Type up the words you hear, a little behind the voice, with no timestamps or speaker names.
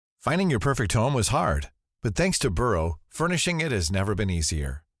Finding your perfect home was hard, but thanks to Burrow, furnishing it has never been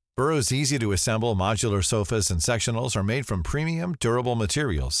easier. Burrow's easy-to-assemble modular sofas and sectionals are made from premium, durable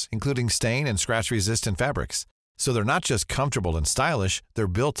materials, including stain and scratch-resistant fabrics. So they're not just comfortable and stylish, they're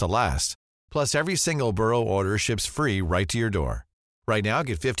built to last. Plus, every single Burrow order ships free right to your door. Right now,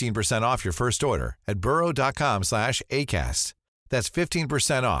 get 15% off your first order at burrow.com/ACAST. That's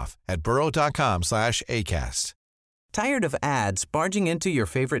 15% off at burrow.com/ACAST. Tired of ads barging into your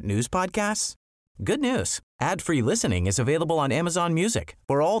favorite news podcasts? Good news. Ad-free listening is available on Amazon Music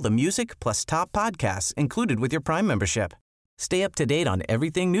for all the music plus top podcasts included with your Prime membership. Stay up to date on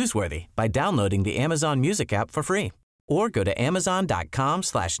everything newsworthy by downloading the Amazon Music app for free or go to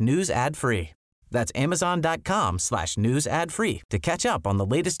amazon.com/news ad free. That's amazon.com/news ad free to catch up on the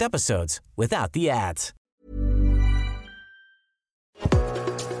latest episodes without the ads.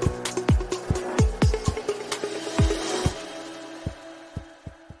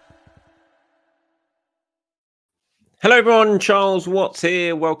 Hello everyone, Charles Watts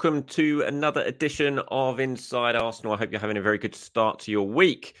here. Welcome to another edition of Inside Arsenal. I hope you're having a very good start to your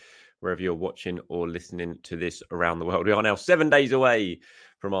week, wherever you're watching or listening to this around the world. We are now 7 days away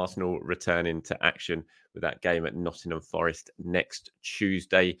from Arsenal returning to action with that game at Nottingham Forest next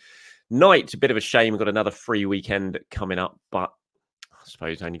Tuesday night. A bit of a shame, we've got another free weekend coming up, but I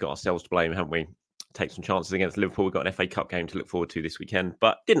suppose only got ourselves to blame, haven't we? Take some chances against Liverpool. We've got an FA Cup game to look forward to this weekend,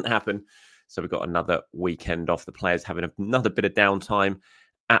 but didn't happen. So we've got another weekend off. The players having another bit of downtime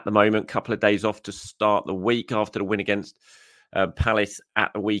at the moment. Couple of days off to start the week after the win against Palace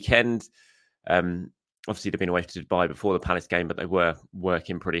at the weekend. Obviously, they've been away to Dubai before the Palace game, but they were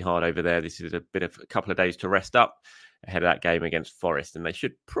working pretty hard over there. This is a couple of days to rest up ahead of that game against Forest. And they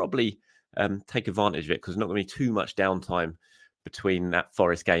should probably take advantage of it because there's not going to be too much downtime between that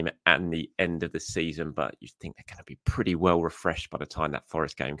Forest game and the end of the season, but you think they're going to be pretty well refreshed by the time that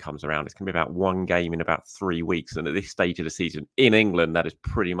Forest game comes around. It's going to be about one game in about 3 weeks, and at this stage of the season in England, that is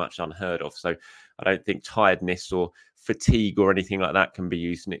pretty much unheard of. So I don't think tiredness or fatigue or anything like that can be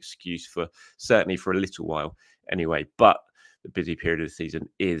used as an excuse for, certainly for a little while anyway. But the busy period of the season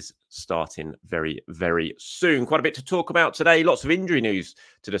is starting very, very soon. Quite a bit to talk about today. Lots of injury news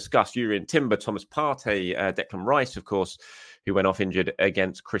to discuss. Kiwior, Timber, Thomas Partey, Declan Rice, of course, who went off injured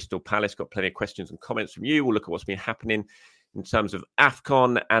against Crystal Palace. Got plenty of questions and comments from you. We'll look at what's been happening in terms of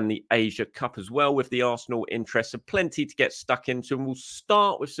AFCON and the Asia Cup as well with the Arsenal interest. So plenty to get stuck into. And we'll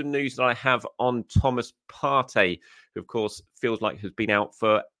start with some news that I have on Thomas Partey, who, of course, feels like has been out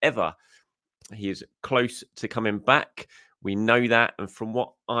forever. He is close to coming back. We know that. And from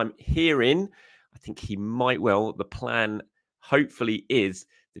what I'm hearing, I think he might well, the plan hopefully is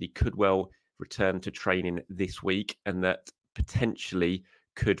that he could well return to training this week and that potentially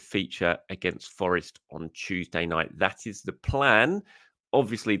could feature against Forest on Tuesday night. That is the plan.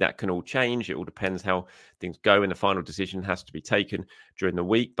 Obviously, that can all change. It all depends how things go and the final decision has to be taken during the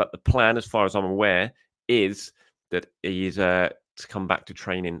week. But the plan, as far as I'm aware, is that he is to come back to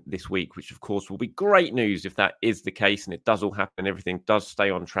training this week, which of course will be great news if that is the case and it does all happen, everything does stay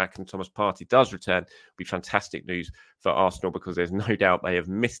on track and Thomas Partey does return. It'll be fantastic news for Arsenal because there's no doubt they have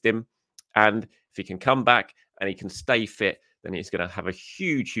missed him. And if he can come back and he can stay fit, then it's going to have a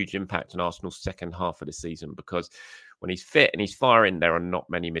huge, huge impact on Arsenal's second half of the season because when he's fit and he's firing, there are not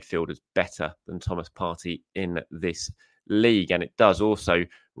many midfielders better than Thomas Partey in this league. And it does also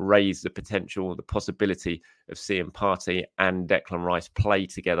raise the potential, the possibility of seeing Partey and Declan Rice play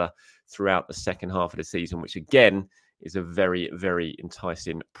together throughout the second half of the season, which again is a very, very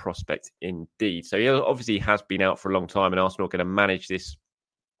enticing prospect indeed. So he obviously has been out for a long time and Arsenal are going to manage this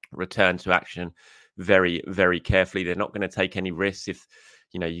return to action very, very carefully. They're not going to take any risks. If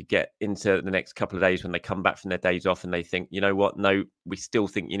you get into the next couple of days when they come back from their days off and they think, you know what, no, we still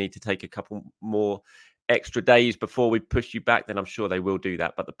think you need to take a couple more extra days before we push you back, then I'm sure they will do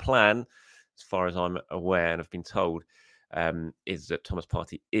that. But the plan, as far as I'm aware and have been told, is that Thomas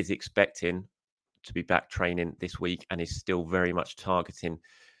Partey is expecting to be back training this week and is still very much targeting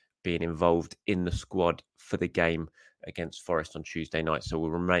being involved in the squad for the game against Forest on Tuesday night. So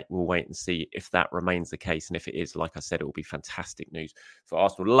we'll wait and see if that remains the case. And if it is, like I said, it will be fantastic news for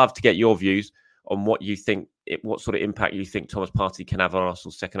Arsenal. Love to get your views on what you think, what sort of impact you think Thomas Partey can have on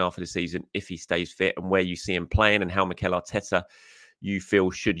Arsenal's second half of the season if he stays fit, and where you see him playing and how Mikel Arteta you feel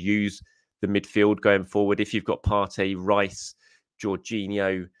should use the midfield going forward. If you've got Partey, Rice,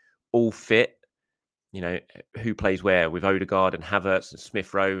 Jorginho all fit, who plays where with Odegaard and Havertz and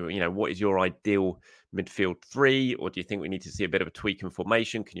Smith Rowe? What is your ideal midfield three? Or do you think we need to see a bit of a tweak in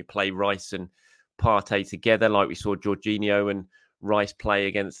formation? Can you play Rice and Partey together like we saw Jorginho and Rice play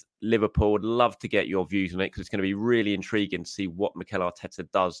against Liverpool. Would love to get your views on it, because it's going to be really intriguing to see what Mikel Arteta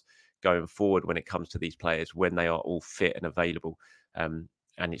does going forward when it comes to these players, when they are all fit and available. And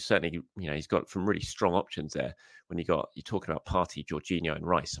it's certainly, he's got some really strong options there. When you're talking about Partey, Jorginho and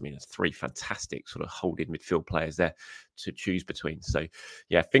Rice. I mean, there's three fantastic sort of holding midfield players there to choose between. So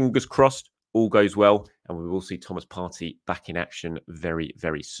yeah, fingers crossed, all goes well, and we will see Thomas Partey back in action very,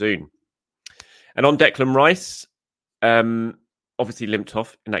 very soon. And on Declan Rice, obviously limped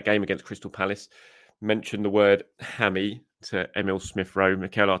off in that game against Crystal Palace. Mentioned the word hammy to Emil Smith-Rowe.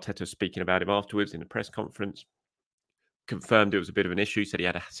 Mikel Arteta speaking about him afterwards in the press conference. Confirmed it was a bit of an issue, said he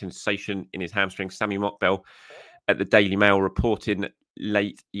had a sensation in his hamstring. Sammy Mockbell at the Daily Mail reporting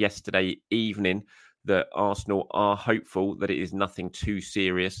late yesterday evening that Arsenal are hopeful that it is nothing too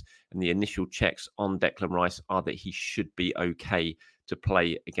serious, and the initial checks on Declan Rice are that he should be okay to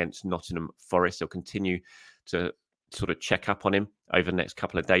play against Nottingham Forest. They'll continue to sort of check up on him over the next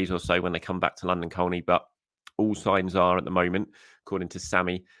couple of days or so when they come back to London Colney, but all signs are at the moment, according to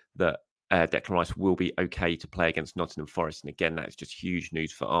Sammy, that Declan Rice will be okay to play against Nottingham Forest. And again, that is just huge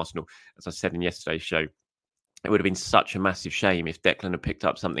news for Arsenal. As I said in yesterday's show, it would have been such a massive shame if Declan had picked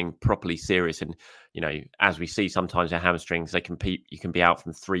up something properly serious. And, as we see sometimes with hamstrings, you can be out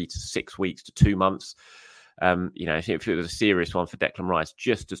from 3 to 6 weeks to 2 months. If it was a serious one for Declan Rice,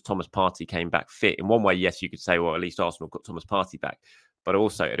 just as Thomas Partey came back fit, in one way, yes, you could say, well, at least Arsenal got Thomas Partey back. But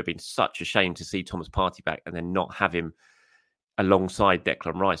also, it would have been such a shame to see Thomas Partey back and then not have him alongside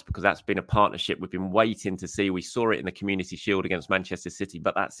Declan Rice, because that's been a partnership we've been waiting to see. We saw it in the Community Shield against Manchester City,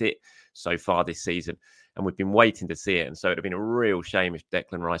 but that's it so far this season. And we've been waiting to see it. And so it would have been a real shame if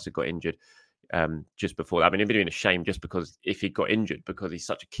Declan Rice had got injured just before that. I mean, it would have been a shame just because if he got injured, because he's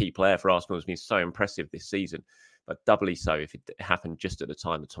such a key player for Arsenal, has been so impressive this season, but doubly so if it happened just at the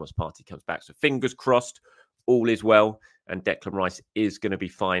time that Thomas Partey comes back. So fingers crossed, all is well, and Declan Rice is going to be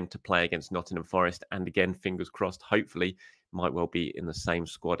fine to play against Nottingham Forest. And again, fingers crossed, hopefully might well be in the same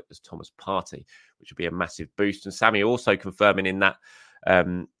squad as Thomas Partey, which would be a massive boost. And Sammy also confirming in that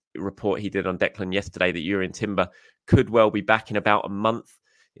report he did on Declan yesterday that Jurrien Timber could well be back in about a month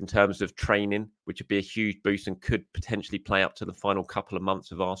in terms of training, which would be a huge boost and could potentially play up to the final couple of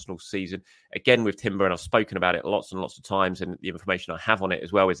months of Arsenal's season. Again, with Timber, and I've spoken about it lots and lots of times, and the information I have on it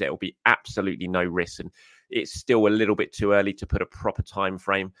as well is that it will be absolutely no risk. And it's still a little bit too early to put a proper time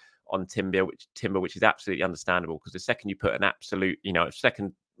frame on Timber, which is absolutely understandable, because the second you put an absolute,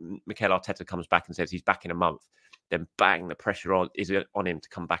 second Mikel Arteta comes back and says he's back in a month, then bang, the pressure is on him to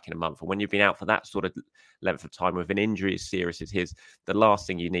come back in a month. And when you've been out for that sort of length of time with an injury as serious as his, the last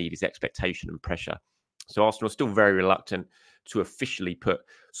thing you need is expectation and pressure. So Arsenal are still very reluctant to officially put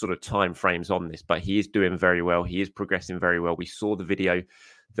sort of time frames on this, but he is doing very well. He is progressing very well. We saw the video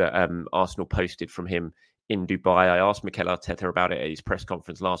that Arsenal posted from him in Dubai. I asked Mikel Arteta about it at his press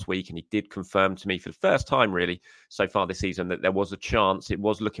conference last week, and he did confirm to me for the first time really so far this season that there was a chance, it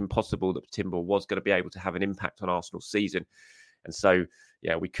was looking possible that Timber was going to be able to have an impact on Arsenal's season. And so,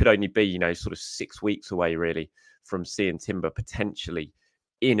 yeah, we could only be, sort of 6 weeks away really from seeing Timber potentially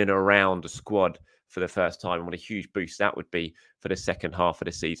in and around a squad for the first time. And what a huge boost that would be for the second half of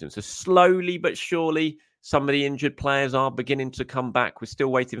the season. So slowly but surely, some of the injured players are beginning to come back. We're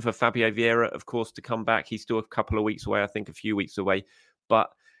still waiting for Fabio Vieira, of course, to come back. He's still a couple of weeks away, I think a few weeks away. But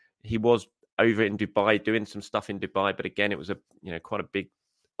he was over in Dubai doing some stuff in Dubai. But again, it was quite a big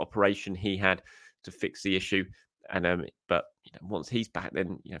operation he had to fix the issue. And but once he's back,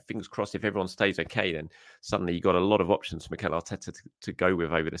 then fingers crossed, if everyone stays okay, then suddenly you've got a lot of options for Mikel Arteta to go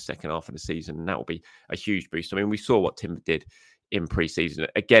with over the second half of the season, and that will be a huge boost. I mean, we saw what Timber did in pre-season.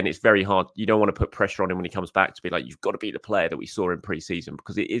 Again, it's very hard. You don't want to put pressure on him when he comes back to be like, you've got to be the player that we saw in pre-season,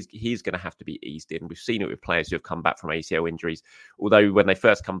 because he's going to have to be eased in. We've seen it with players who have come back from ACL injuries. Although when they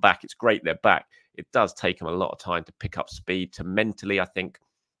first come back, it's great they're back. It does take them a lot of time to pick up speed, to mentally, I think,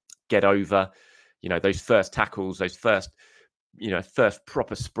 get over, those first tackles, those first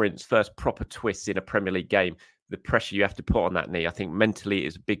proper sprints, first proper twists in a Premier League game. The pressure you have to put on that knee, I think mentally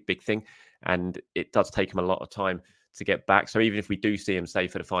is a big, big thing. And it does take him a lot of time to get back. So even if we do see him, say,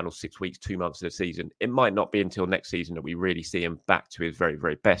 for the final 6 weeks, 2 months of the season, it might not be until next season that we really see him back to his very,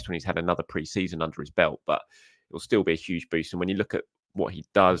 very best when he's had another pre-season under his belt. But it will still be a huge boost. And when you look at what he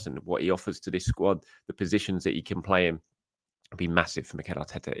does and what he offers to this squad, the positions that he can play in, it'll be massive for Mikel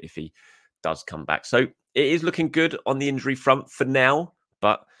Arteta if he does come back. So it is looking good on the injury front for now.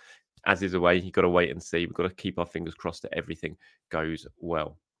 But as is the way, you've got to wait and see. We've got to keep our fingers crossed that everything goes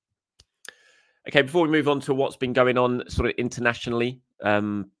well. Okay, before we move on to what's been going on sort of internationally,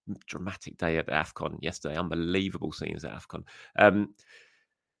 dramatic day at AFCON yesterday, unbelievable scenes at AFCON.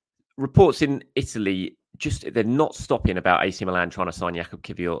 reports in Italy, they're not stopping about AC Milan trying to sign Jakub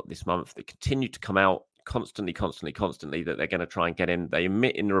Kiwior this month. They continue to come out constantly that they're going to try and get in. They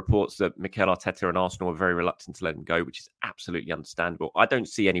admit in the reports that Mikel Arteta and Arsenal are very reluctant to let him go, which is absolutely understandable. I don't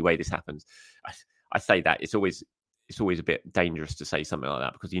see any way this happens. I say that it's always a bit dangerous to say something like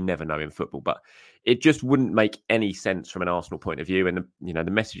that because you never know in football, but it just wouldn't make any sense from an Arsenal point of view. And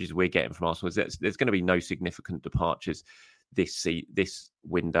the messages we're getting from Arsenal is that there's going to be no significant departures this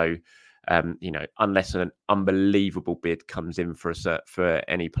window. Unless an unbelievable bid comes in for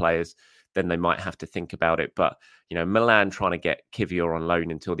any players, then they might have to think about it. But, Milan trying to get Kiwior on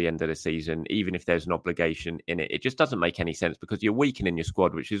loan until the end of the season, even if there's an obligation in it, it just doesn't make any sense because you're weakening your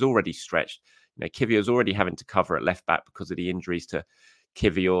squad, which is already stretched. Kiwior's already having to cover at left back because of the injuries to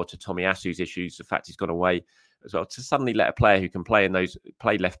Kiwior, to Tomiyasu's issues, the fact he's gone away as well. To suddenly let a player who can play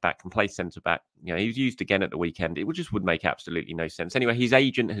left back and play centre back, he was used again at the weekend. It would make absolutely no sense. Anyway, his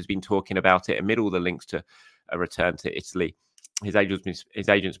agent has been talking about it amid all the links to a return to Italy. His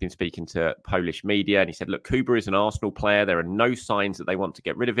agent's been speaking to Polish media, and he said, "Look, Kuba is an Arsenal player. There are no signs that they want to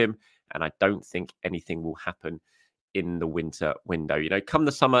get rid of him, and I don't think anything will happen in the winter window. Come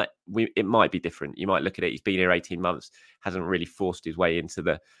the summer, it might be different. You might look at it. He's been here 18 months, hasn't really forced his way into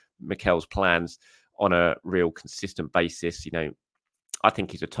the Mikel's plans on a real consistent basis. I think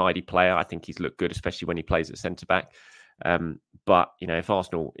he's a tidy player. I think he's looked good, especially when he plays at centre back. But if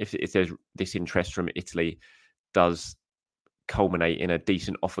Arsenal, if there's this interest from Italy, does culminate in a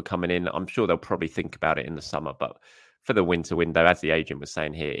decent offer coming in, I'm sure they'll probably think about it in the summer. But for the winter window, as the agent was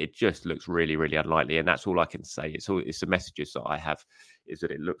saying here, it just looks really, really unlikely. And that's all I can say. It's the messages that I have is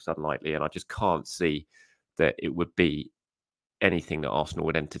that it looks unlikely. And I just can't see that it would be anything that Arsenal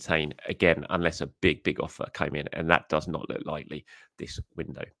would entertain again, unless a big, big offer came in. And that does not look likely this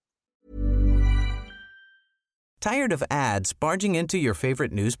window. Tired of ads barging into your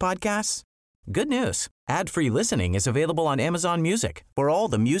favorite news podcasts? Good news. Ad-free listening is available on Amazon Music for all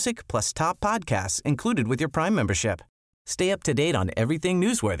the music plus top podcasts included with your Prime membership. Stay up to date on everything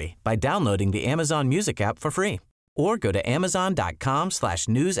newsworthy by downloading the Amazon Music app for free or go to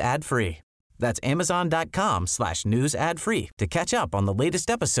amazon.com/news ad free. That's amazon.com/news ad free to catch up on the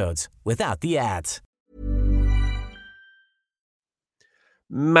latest episodes without the ads.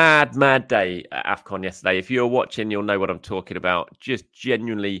 Mad day at AFCON yesterday. If you're watching, you'll know what I'm talking about. Just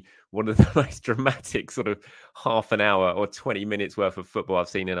genuinely one of the most dramatic sort of half an hour or 20 minutes worth of football I've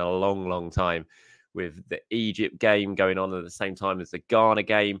seen in a long, long time, with the Egypt game going on at the same time as the Ghana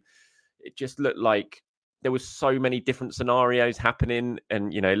game. It just looked like there was so many different scenarios happening,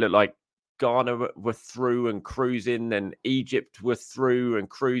 and it looked like Ghana were through and cruising, then Egypt were through and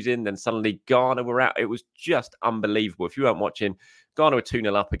cruising, then suddenly Ghana were out. It was just unbelievable. If you weren't watching, Ghana were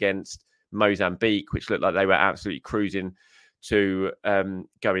 2-0 up against Mozambique, which looked like they were absolutely cruising to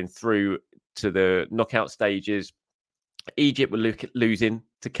going through to the knockout stages. Egypt were losing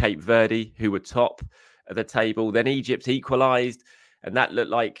to Cape Verde, who were top of the table. Then Egypt equalised, and that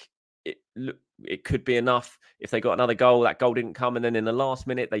looked like it could be enough if they got another goal. That goal didn't come, and then in the last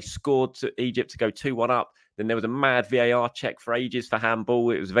minute, they scored to Egypt to go 2-1 up. Then there was a mad VAR check for ages for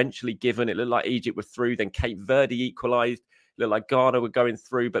handball. It was eventually given. It looked like Egypt were through. Then Cape Verde equalised. It looked like Ghana were going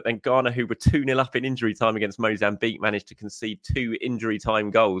through, but then Ghana, who were 2-0 up in injury time against Mozambique, managed to concede 2 injury time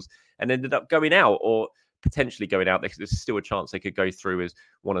goals and ended up going out, or potentially going out. There's still a chance they could go through as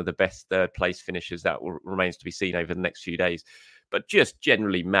one of the best third place finishers. That remains to be seen over the next few days. But just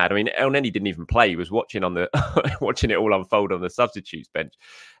generally mad. I mean, El Neni didn't even play. He was watching watching it all unfold on the substitutes bench,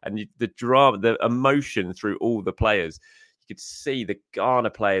 and the drama, the emotion through all the players. You could see the Ghana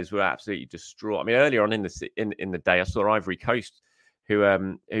players were absolutely distraught. I mean, earlier on in the day, I saw Ivory Coast, who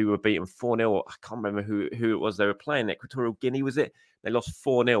were beaten 4-0. I can't remember who it was they were playing. Equatorial Guinea, was it? They lost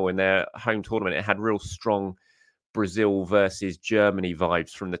 4-0 in their home tournament. It had real strong Brazil versus Germany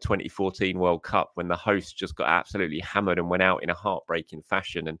vibes from the 2014 World Cup, when the hosts just got absolutely hammered and went out in a heartbreaking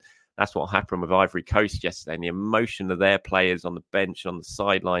fashion. And that's what happened with Ivory Coast yesterday. And the emotion of their players on the bench, on the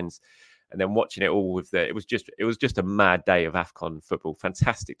sidelines, and then watching it all it was just a mad day of AFCON football.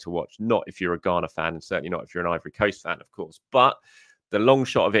 Fantastic to watch. Not if you're a Ghana fan, and certainly not if you're an Ivory Coast fan, of course. But the long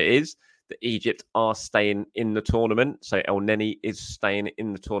shot of it is that Egypt are staying in the tournament. So El Neni is staying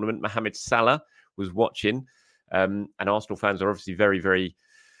in the tournament. Mohamed Salah was watching. And Arsenal fans are obviously very, very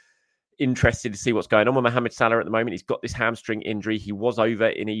interested to see what's going on with Mohamed Salah at the moment. He's got this hamstring injury. He was over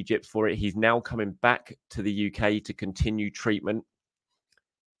in Egypt for it. He's now coming back to the UK to continue treatment.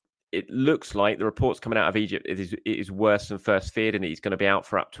 It looks like the reports coming out of Egypt, it is worse than first feared, and he's going to be out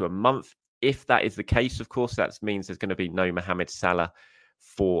for up to a month. If that is the case, of course, that means there's going to be no Mohamed Salah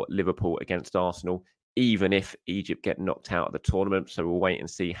for Liverpool against Arsenal even if Egypt get knocked out of the tournament. So we'll wait and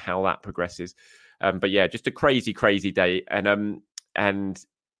see how that progresses. But yeah, just a crazy, crazy day. And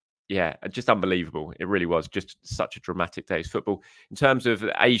yeah, just unbelievable. It really was just such a dramatic day's football. In terms of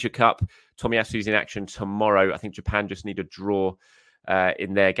the Asia Cup, Tomiyasu's in action tomorrow. I think Japan just need a draw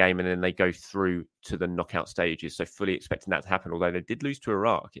in their game, and then they go through to the knockout stages. So fully expecting that to happen, although they did lose to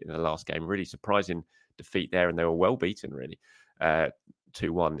Iraq in the last game. Really surprising defeat there, and they were well beaten, really.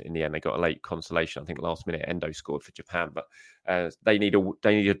 2-1 in the end. They got a late consolation. I think last minute Endo scored for Japan, but they need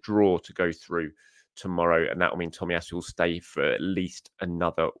a draw to go through tomorrow, and that will mean Tomiyasu will stay for at least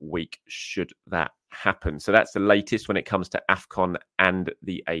another week should that happen. So that's the latest when it comes to AFCON and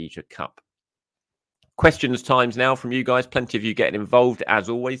the Asia Cup. Questions times now from you guys. Plenty of you getting involved as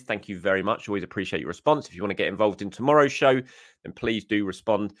always. Thank you very much. Always appreciate your response. If you want to get involved in tomorrow's show, then please do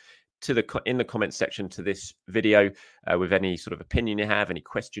respond in the comments section to this video with any sort of opinion you have, any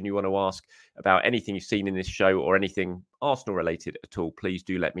question you want to ask about anything you've seen in this show or anything Arsenal related at all. Please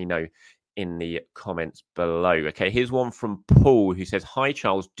do let me know in the comments below. Okay, here's one from Paul who says, "Hi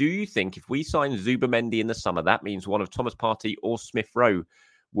Charles, do you think if we sign Zubimendi in the summer, that means one of Thomas Partey or Smith Rowe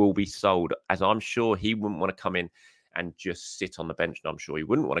will be sold? As I'm sure he wouldn't want to come in and just sit on the bench. And I'm sure he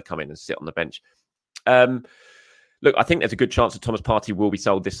wouldn't want to come in and sit on the bench." Look, I think there's a good chance that Thomas Partey will be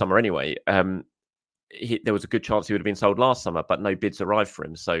sold this summer anyway. There was a good chance he would have been sold last summer, but no bids arrived for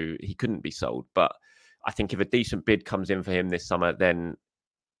him, so he couldn't be sold. But I think if a decent bid comes in for him this summer, then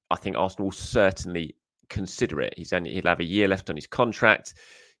I think Arsenal will certainly consider it. He'll have a year left on his contract.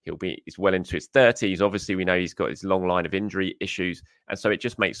 He's well into his 30s. Obviously, we know he's got his long line of injury issues. And so it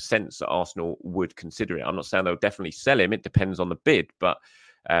just makes sense that Arsenal would consider it. I'm not saying they'll definitely sell him. It depends on the bid. But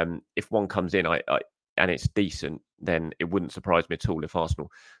if one comes in and it's decent, then it wouldn't surprise me at all if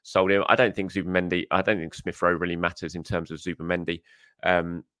Arsenal sold him. I don't think Smith Rowe really matters in terms of Zubimendi.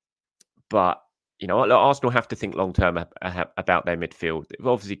 But Arsenal have to think long-term about their midfield. They've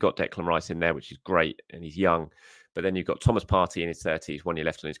obviously got Declan Rice in there, which is great, and he's young. But then you've got Thomas Partey in his 30s, 1 year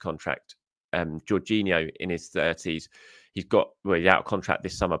left on his contract. Jorginho in his 30s. He's out of contract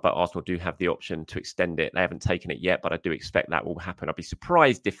this summer, but Arsenal do have the option to extend it. They haven't taken it yet, but I do expect that will happen. I'd be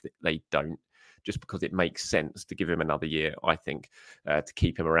surprised if they don't, just because it makes sense to give him another year, I think, to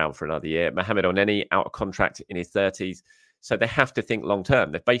keep him around for another year. Mohamed Elneny out of contract in his 30s. So they have to think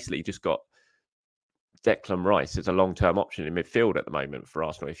long-term. They've basically just got Declan Rice as a long-term option in midfield at the moment for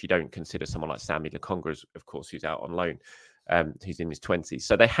Arsenal, if you don't consider someone like Sammy Lokonga, of course, who's out on loan, who's in his 20s.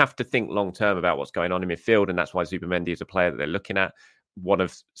 So they have to think long-term about what's going on in midfield, and that's why Zubimendi is a player that they're looking at, one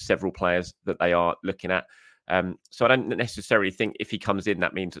of several players that they are looking at. So I don't necessarily think if he comes in,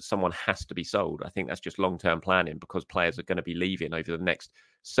 that means that someone has to be sold. I think that's just long-term planning, because players are going to be leaving over the next,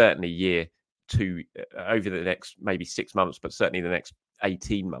 certainly year, over the next maybe 6 months, but certainly the next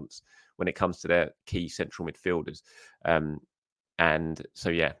 18 months when it comes to their key central midfielders. And so,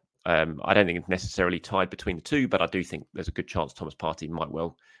 yeah, I don't think it's necessarily tied between the two, but I do think there's a good chance Thomas Partey might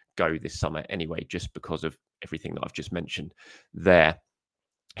well go this summer anyway, just because of everything that I've just mentioned there.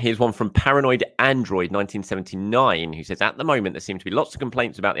 Here's one from Paranoid Android 1979, who says, at the moment, there seem to be lots of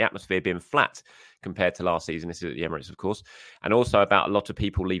complaints about the atmosphere being flat compared to last season. This is at the Emirates, of course, and also about a lot of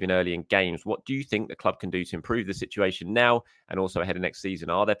people leaving early in games. What do you think the club can do to improve the situation now and also ahead of next season?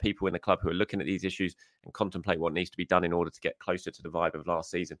 Are there people in the club who are looking at these issues and contemplate what needs to be done in order to get closer to the vibe of last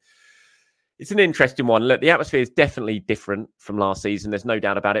season? It's an interesting one. Look, the atmosphere is definitely different from last season. There's no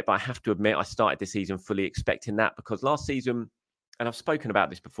doubt about it, but I have to admit, I started this season fully expecting that, because last season, and I've spoken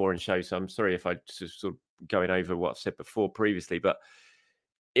about this before in shows, so I'm sorry if I just sort of going over what I've said before previously, but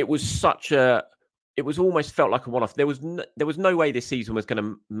it was almost felt like a one-off. There was no way this season was going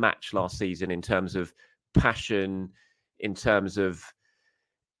to match last season in terms of passion, in terms of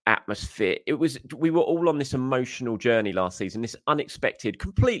atmosphere. We were all on this emotional journey last season, this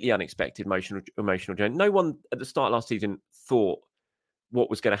completely unexpected emotional journey. No one at the start of last season thought what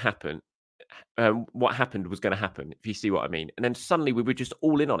was going to happen. What happened was going to happen, if you see what I mean. And then suddenly we were just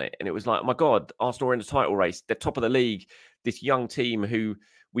all in on it. And it was like, oh my God, Arsenal are in the title race. They're top of the league. This young team who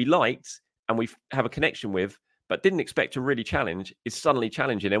we liked and we have a connection with, but didn't expect to really challenge, is suddenly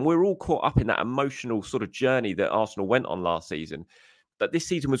challenging. And we're all caught up in that emotional sort of journey that Arsenal went on last season. But this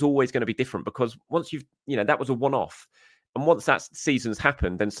season was always going to be different, because once that was a one-off. And once that season's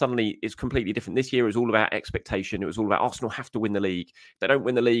happened, then suddenly it's completely different. This year is all about expectation. It was all about Arsenal have to win the league. If they don't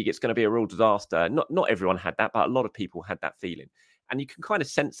win the league, it's going to be a real disaster. Not everyone had that, but a lot of people had that feeling. And you can kind of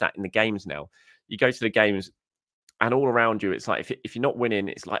sense that in the games now. You go to the games and all around you, it's like, if you're not winning,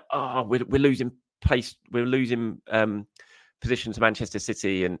 it's like, we're losing place. We're losing position to Manchester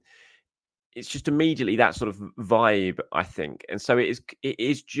City. And it's just immediately that sort of vibe, I think. And so it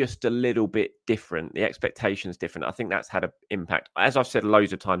is just a little bit different. The expectation's different. I think that's had an impact. As I've said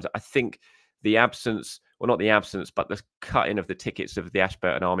loads of times, I think the absence, well, not the absence, but the cutting of the tickets of the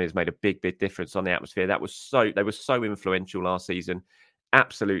Ashburton Army has made a big, big difference on the atmosphere. They were so influential last season.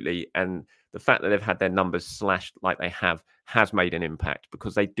 Absolutely. And the fact that they've had their numbers slashed like they have has made an impact,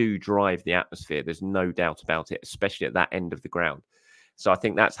 because they do drive the atmosphere. There's no doubt about it, especially at that end of the ground. So I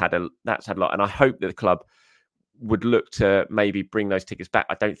think that's had a lot. And I hope that the club would look to maybe bring those tickets back.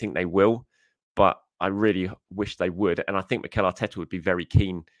 I don't think they will, but I really wish they would. And I think Mikel Arteta would be very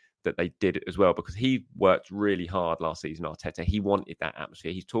keen that they did it as well, because he worked really hard last season, Arteta. He wanted that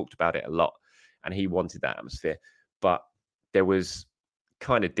atmosphere. He's talked about it a lot, and he wanted that atmosphere. But there was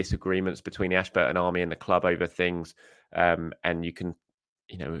kind of disagreements between the Ashburton Army and the club over things. And you can,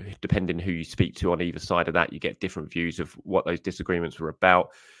 depending who you speak to on either side of that, you get different views of what those disagreements were about.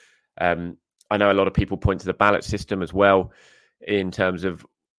 I know a lot of people point to the ballot system as well, in terms of,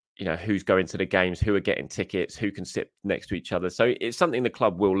 who's going to the games, who are getting tickets, who can sit next to each other. So it's something the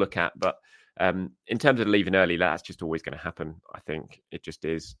club will look at. But in terms of leaving early, that's just always going to happen. I think it just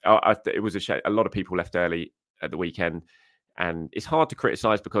is. It was a shame. A lot of people left early at the weekend. And it's hard to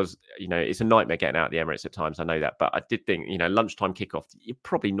criticise, because, it's a nightmare getting out of the Emirates at times. I know that. But I did think, lunchtime kickoff, you're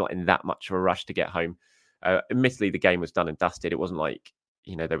probably not in that much of a rush to get home. Admittedly, the game was done and dusted. It wasn't like,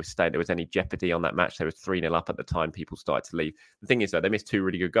 there was any jeopardy on that match. They were 3-0 up at the time. People started to leave. The thing is, though, they missed 2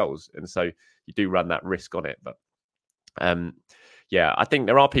 really good goals. And so you do run that risk on it. But I think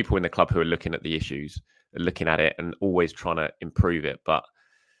there are people in the club who are looking at the issues, looking at it and always trying to improve it. But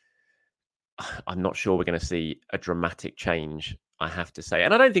I'm not sure we're going to see a dramatic change, I have to say.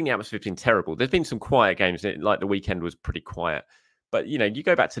 And I don't think the atmosphere's been terrible. There's been some quiet games, like the weekend was pretty quiet. But, you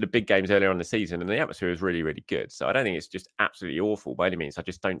go back to the big games earlier on in the season and the atmosphere was really, really good. So I don't think it's just absolutely awful by any means. I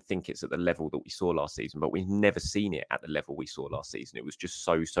just don't think it's at the level that we saw last season. But we've never seen it at the level we saw last season. It was just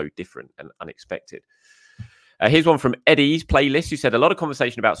so different and unexpected. Here's one from Eddie's playlist, who said, a lot of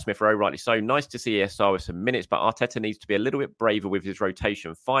conversation about Smith Rowe, rightly so. Nice to see ESR with some minutes, but Arteta needs to be a little bit braver with his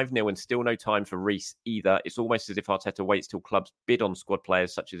rotation. 5-0 and still no time for Rice either. It's almost as if Arteta waits till clubs bid on squad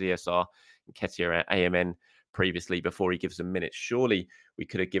players such as ESR and Kiwior AMN previously before he gives them minutes. Surely we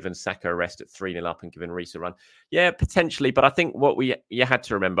could have given Saka a rest at 3-0 up and given Rice a run. Yeah, potentially, but I think you had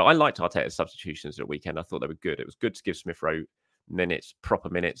to remember, I liked Arteta's substitutions at the weekend. I thought they were good. It was good to give Smith Rowe minutes, proper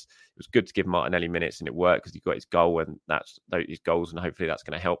minutes. It was good to give Martinelli minutes, and it worked because he got his goal, and that's his goals, and hopefully that's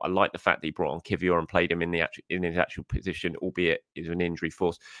going to help. I like the fact that he brought on Kiwior and played him in his actual position, albeit is an injury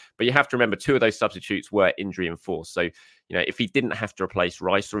force. But you have to remember, 2 of those substitutes were injury enforced. So if he didn't have to replace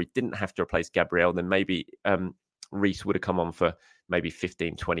Rice, or he didn't have to replace Gabriel, then maybe Rice would have come on for maybe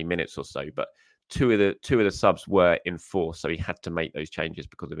 15-20 minutes or so. But two of the subs were in force, so he had to make those changes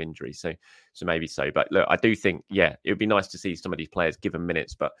because of injury. So maybe so. But look, I do think, it would be nice to see some of these players given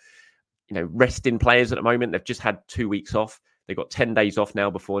minutes. But resting players at the moment, they've just had 2 weeks off. They've got 10 days off now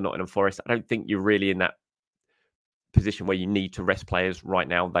before Nottingham Forest. I don't think you're really in that position where you need to rest players right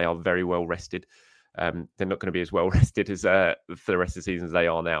now. They are very well rested. They're not going to be as well rested as for the rest of the season as they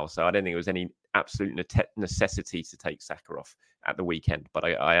are now. So I don't think it was any absolute necessity to take Saka off at the weekend. But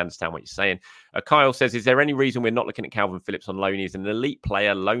I understand what you're saying. Kyle says, is there any reason we're not looking at Calvin Phillips on loan? He's an elite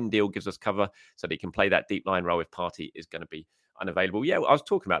player. Loan deal gives us cover so that he can play that deep line role if Partey is going to be unavailable. Yeah, I was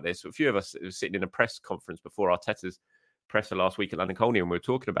talking about this. A few of us were sitting in a press conference before Arteta's presser last week at London Colney, and we were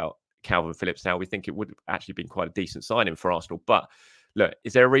talking about Calvin Phillips now. We think it would have actually been quite a decent signing for Arsenal. But look,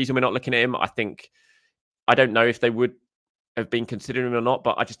 is there a reason we're not looking at him? I don't know if they would have been considering him or not,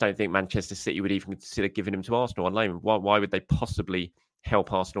 but I just don't think Manchester City would even consider giving him to Arsenal on loan. Why would they possibly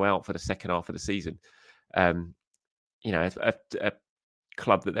help Arsenal out for the second half of the season? A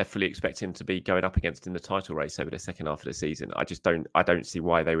club that they're fully expecting to be going up against in the title race over the second half of the season. I don't see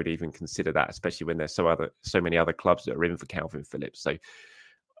why they would even consider that, especially when there's so many other clubs that are in for Calvin Phillips. So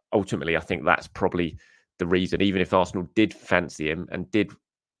ultimately, I think that's probably the reason. Even if Arsenal did fancy him and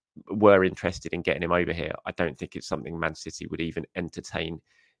were interested in getting him over here, I don't think it's something Man City would even entertain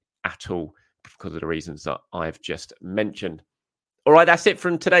at all because of the reasons that I've just mentioned. All right, that's it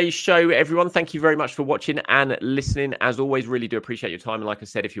from today's show, everyone. Thank you very much for watching and listening. As always, really do appreciate your time. And like I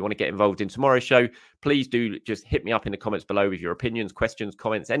said, if you want to get involved in tomorrow's show, please do just hit me up in the comments below with your opinions, questions,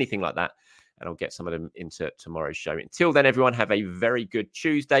 comments, anything like that. And I'll get some of them into tomorrow's show. Until then, everyone, have a very good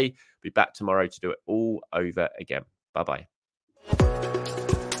Tuesday. Be back tomorrow to do it all over again. Bye-bye.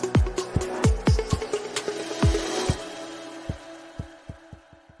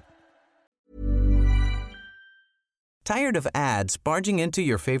 Tired of ads barging into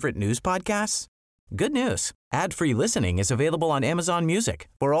your favorite news podcasts? Good news. Ad-free listening is available on Amazon Music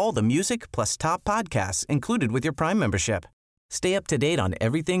for all the music plus top podcasts included with your Prime membership. Stay up to date on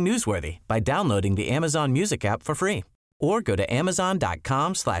everything newsworthy by downloading the Amazon Music app for free or go to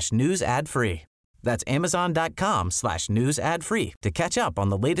amazon.com/news ad free. That's amazon.com/news ad free to catch up on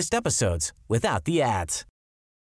the latest episodes without the ads.